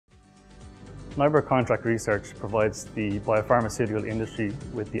NIBRT contract research provides the biopharmaceutical industry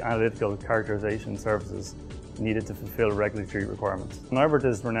with the analytical characterization services needed to fulfill regulatory requirements. NIBRT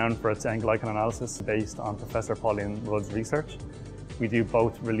is renowned for its N-glycan analysis based on Professor Pauline Rudd's research. We do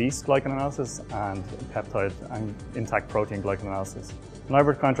both release glycan analysis and peptide and intact protein glycan analysis.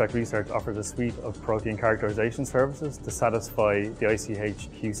 NIBRT contract research offers a suite of protein characterization services to satisfy the ICH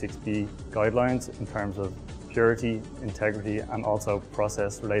Q6B guidelines in terms of purity, integrity, and also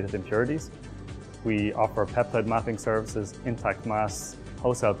process-related impurities. We offer peptide mapping services, intact mass,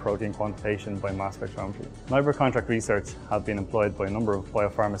 whole-cell protein quantitation by mass spectrometry. NIBRT contract research have been employed by a number of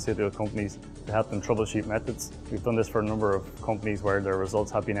biopharmaceutical companies to help them troubleshoot methods. We've done this for a number of companies where their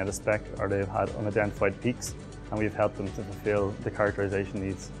results have been out of spec or they've had unidentified peaks, and we've helped them to fulfill the characterization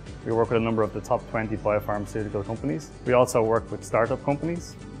needs. We work with a number of the top 20 biopharmaceutical companies. We also work with startup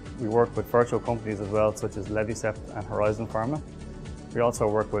companies. We work with virtual companies as well, such as Levicept and Horizon Pharma. We also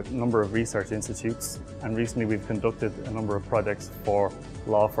work with a number of research institutes, and recently we've conducted a number of projects for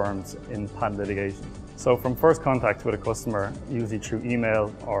law firms in patent litigation. So from first contact with a customer, usually through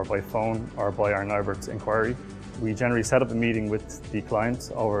email or by phone or by our NIBRT inquiry, we generally set up a meeting with the client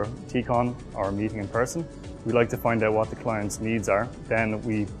over TCON or a meeting in person. We like to find out what the client's needs are. Then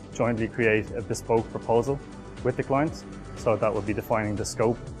we jointly create a bespoke proposal with the client. So that would be defining the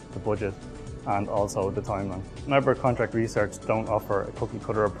scope, the budget, and also the timeline. NIBRT contract research don't offer a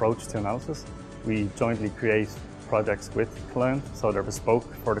cookie-cutter approach to analysis. We jointly create projects with the client, so they're bespoke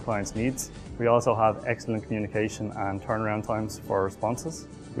for the client's needs. We also have excellent communication and turnaround times for responses.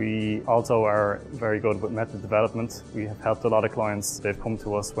 We also are very good with method development. We have helped a lot of clients. They've come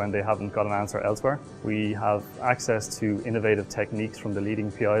to us when they haven't got an answer elsewhere. We have access to innovative techniques from the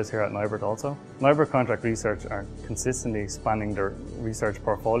leading PIs here at NIBRT also. NIBRT contract research are consistently expanding their research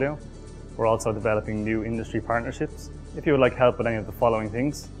portfolio. We're also developing new industry partnerships. If you would like help with any of the following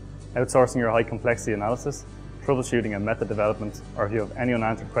things: outsourcing your high complexity analysis, troubleshooting and method development, or if you have any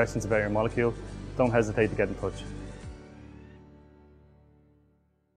unanswered questions about your molecule, don't hesitate to get in touch.